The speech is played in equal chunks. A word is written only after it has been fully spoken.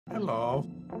Hello.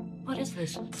 What is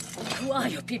this? Who are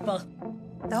you people?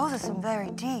 Those are some very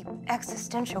deep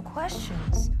existential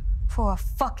questions for a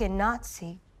fucking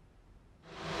Nazi.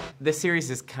 This series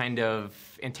is kind of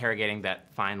interrogating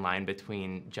that fine line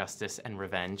between justice and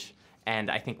revenge.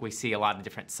 And I think we see a lot of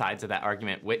different sides of that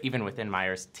argument, even within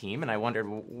Meyer's team. And I wondered,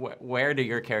 where do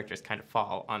your characters kind of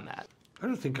fall on that? I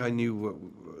don't think I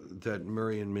knew that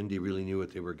Murray and Mindy really knew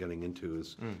what they were getting into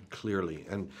as clearly.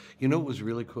 And you know what was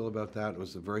really cool about that? It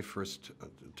was the very first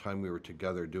time we were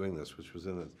together doing this, which was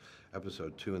in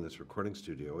episode 2 in this recording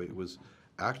studio. It was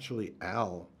actually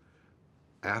Al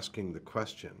asking the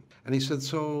question. And he said,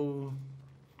 so,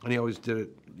 and he always did it,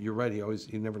 you're right,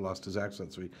 he never lost his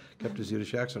accent, so he kept his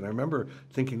Yiddish accent. I remember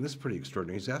thinking, this is pretty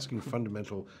extraordinary. He's asking a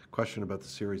fundamental question about the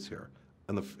series here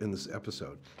in this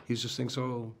episode. He's just saying,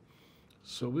 so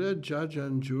we're judge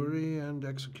and jury and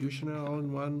executioner all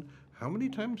in one. How many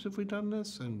times have we done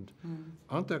this? And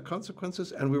aren't there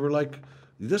consequences? And we were like,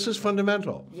 this is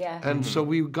fundamental. Yeah. And so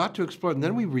we got to explore, and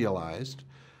then we realized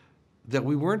that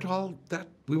we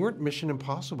weren't Mission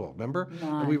Impossible, remember?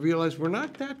 No. And we realized we're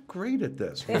not that great at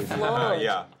this. They're flawed.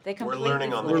 Yeah. They're We're completely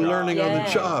learning on the flawed. job. We're learning on the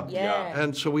job. Yeah.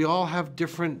 And so we all have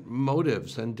different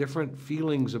motives and different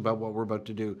feelings about what we're about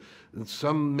to do. And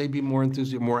some may be more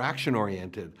enthusiastic, more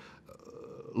action-oriented.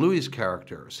 Louis'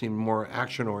 character seemed more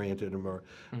action-oriented and more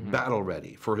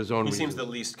battle-ready for his own He reasons. seems the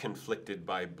least conflicted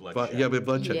by bloodshed. But, yeah, by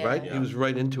bloodshed, Yeah. right? Yeah. He was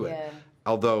right into it. Yeah.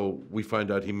 Although we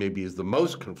find out he maybe is the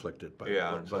most conflicted by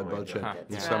absolutely. bloodshed in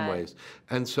That's some right. ways.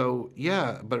 And so,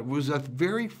 yeah, but it was the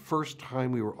very first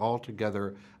time we were all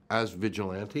together as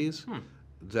vigilantes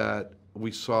that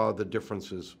we saw the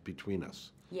differences between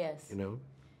us, Yes. you know?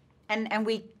 And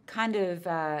we kind of,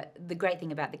 the great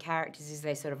thing about the characters is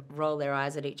they sort of roll their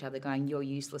eyes at each other going, you're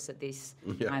useless at this,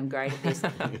 Yeah. I'm great at this.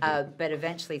 But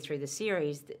eventually through the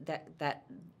series,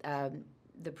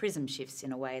 the prism shifts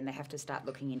in a way and they have to start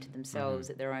looking into themselves,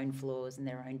 at their own flaws and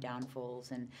their own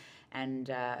downfalls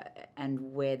and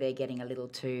where they're getting a little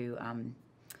too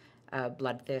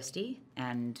bloodthirsty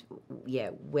and,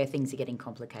 where things are getting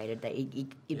complicated.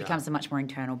 It becomes a much more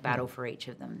internal battle for each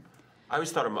of them. I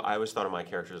always thought of my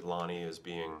character as Lonnie as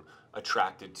being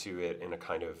attracted to it in a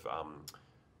kind of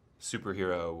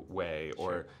superhero way,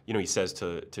 or he says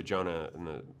to Jonah in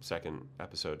the second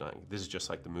episode, "This is just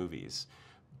like the movies."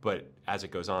 But as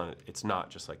it goes on, it's not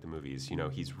just like the movies.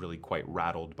 He's really quite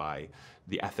rattled by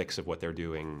the ethics of what they're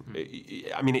doing.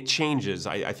 I mean, it changes.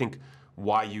 I think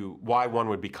why one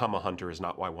would become a hunter is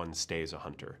not why one stays a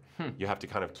hunter. You have to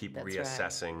kind of keep That's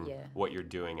reassessing right. Yeah. what you're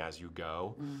doing as you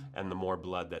go. And the more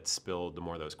blood that's spilled, the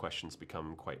more those questions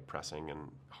become quite pressing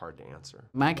and hard to answer.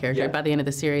 My character, by the end of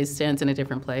the series, stands in a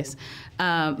different place.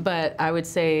 But I would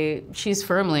say she's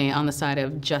firmly on the side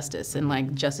of justice, and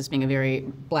like justice being a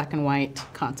very black and white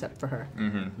concept for her.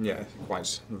 Yeah,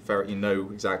 you know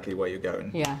exactly where you're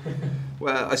going. Yeah.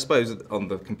 Well, I suppose on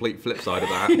the complete flip side of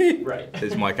that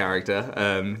is my character.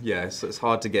 So it's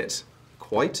hard to get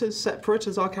quite as separate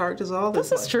as our characters are.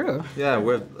 This is true. Yeah,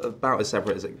 we're about as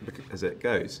separate as it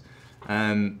goes.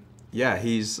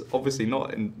 He's obviously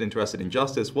not interested in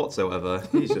justice whatsoever.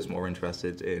 He's just more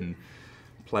interested in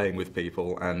playing with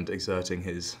people and exerting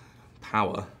his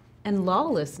power. And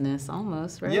lawlessness,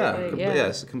 almost, right? Yeah, Yeah.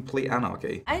 it's a complete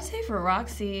anarchy. I'd say for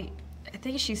Roxy, I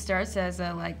think she starts as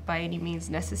a by any means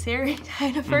necessary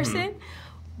kind of person.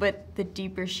 But the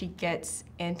deeper she gets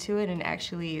into it and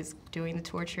actually is doing the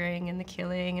torturing and the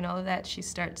killing and all of that, she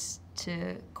starts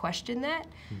to question that.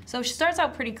 So she starts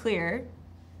out pretty clear,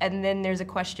 and then there's a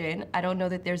question. I don't know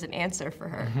that there's an answer for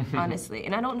her, honestly.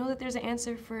 And I don't know that there's an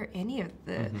answer for any of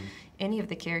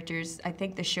the characters. I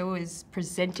think the show is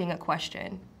presenting a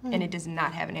question, and it does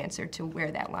not have an answer to where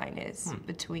that line is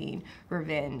between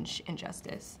revenge and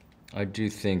justice. I do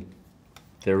think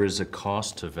there is a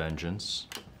cost to vengeance.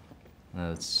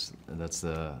 That's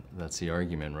the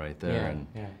argument right there.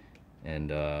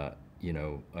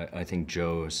 I think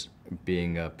Joe's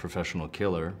being a professional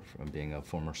killer, from being a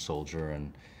former soldier,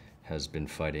 and has been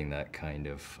fighting that kind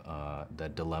of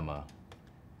that dilemma,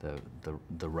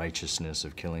 the righteousness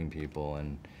of killing people,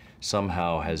 and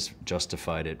somehow has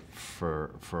justified it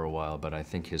for a while. But I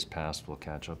think his past will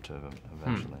catch up to him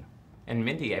eventually. And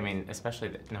Mindy, I mean,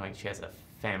 especially knowing she has a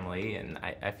family, and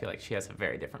I feel like she has a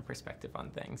very different perspective on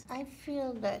things. I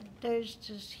feel that there's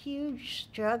this huge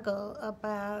struggle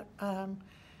about,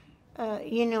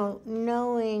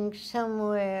 knowing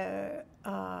somewhere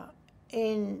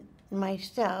in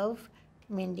myself,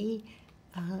 Mindy,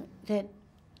 that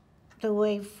the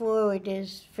way forward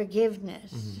is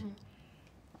forgiveness.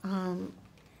 On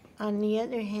the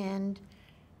other hand,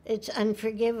 it's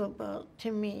unforgivable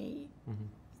to me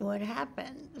what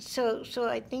happened. So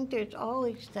I think there's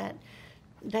always that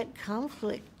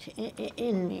conflict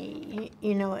in me.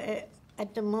 You know,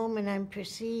 at the moment I'm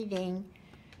proceeding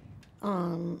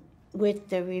with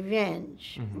the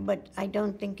revenge, but I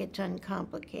don't think it's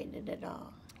uncomplicated at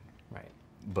all. Right.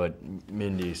 But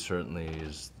Mindy certainly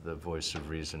is the voice of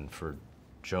reason for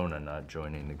Jonah not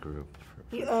joining the group.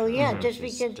 Oh yeah, just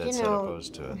because, dead you set know,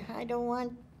 opposed to it. I don't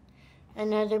want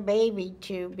another baby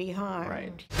to be harmed.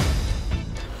 Right.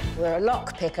 We're a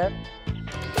lockpicker,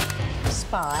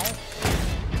 spy,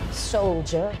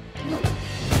 soldier,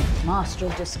 master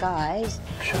of disguise,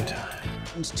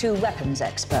 Showtime. and 2 weapons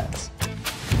experts.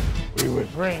 We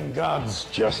would bring God's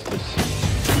justice.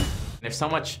 There's so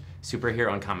much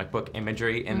superhero and comic book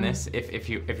imagery in this. If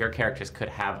your characters could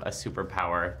have a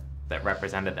superpower that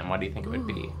represented them, what do you think it would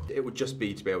be? It would just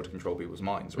be to be able to control people's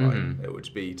minds, right? It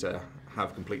would be to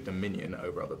have complete dominion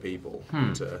over other people,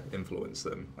 to influence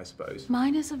them, I suppose.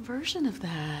 Mine is a version of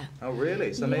that. Oh,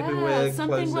 really? So maybe Yeah, we're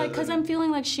something closer like, because than- I'm feeling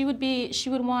like she would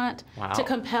want Wow. to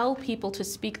compel people to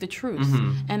speak the truth,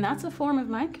 and that's a form of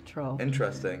mind control.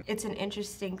 Interesting. It's an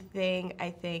interesting thing,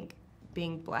 I think,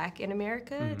 being black in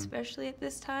America, especially at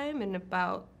this time, and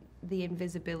about the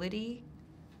invisibility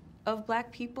of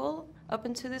black people up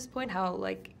until this point, how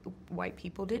like white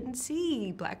people didn't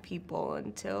see black people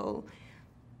until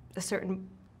a certain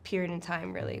period in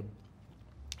time, really.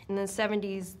 In the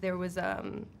 70s, there was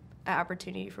an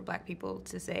opportunity for black people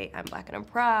to say, I'm black and I'm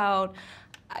proud,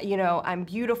 you know, I'm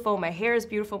beautiful, my hair is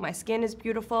beautiful, my skin is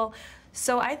beautiful.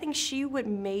 So I think she would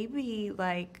maybe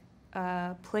like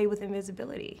play with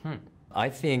invisibility. I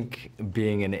think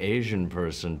being an Asian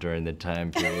person during the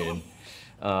time period,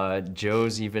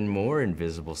 Joe's even more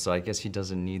invisible, so I guess he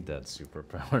doesn't need that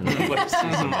superpower.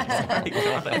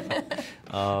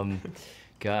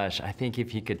 Gosh, I think if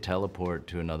he could teleport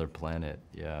to another planet,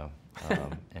 yeah,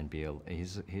 and be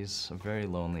he's a very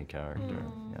lonely character.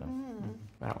 Yeah.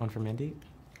 That one for Mindy?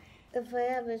 If I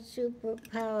have a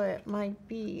superpower, it might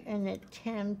be an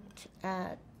attempt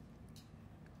at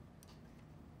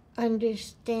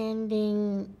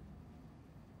understanding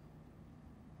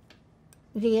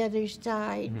the other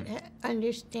side,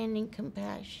 understanding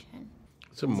compassion.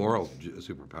 It's a moral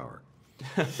superpower.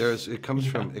 It comes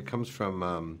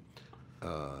from,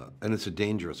 and it's a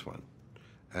dangerous one,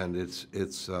 and it's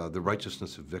the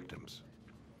righteousness of victims,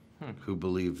 who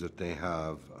believe that they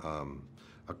have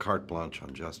a carte blanche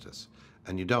on justice,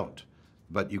 and you don't,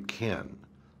 but you can,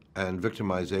 and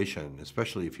victimization,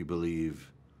 especially if you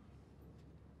believe,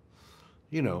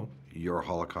 you know, your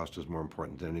Holocaust is more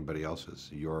important than anybody else's.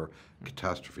 Your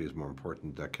catastrophe is more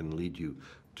important. That can lead you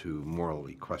to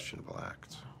morally questionable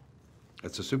acts.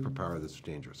 It's a superpower that's a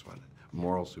dangerous one.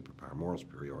 Moral superpower, moral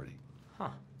superiority. Huh.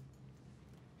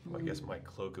 Well, I guess my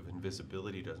cloak of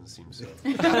invisibility doesn't seem so,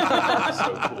 so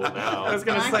cool now. I was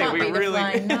gonna say, we really...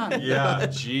 Yeah,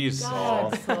 jeez,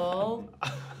 Saul. Saul.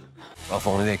 Well, if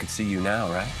only they could see you now,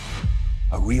 right?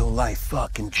 A real-life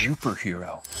fucking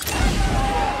superhero.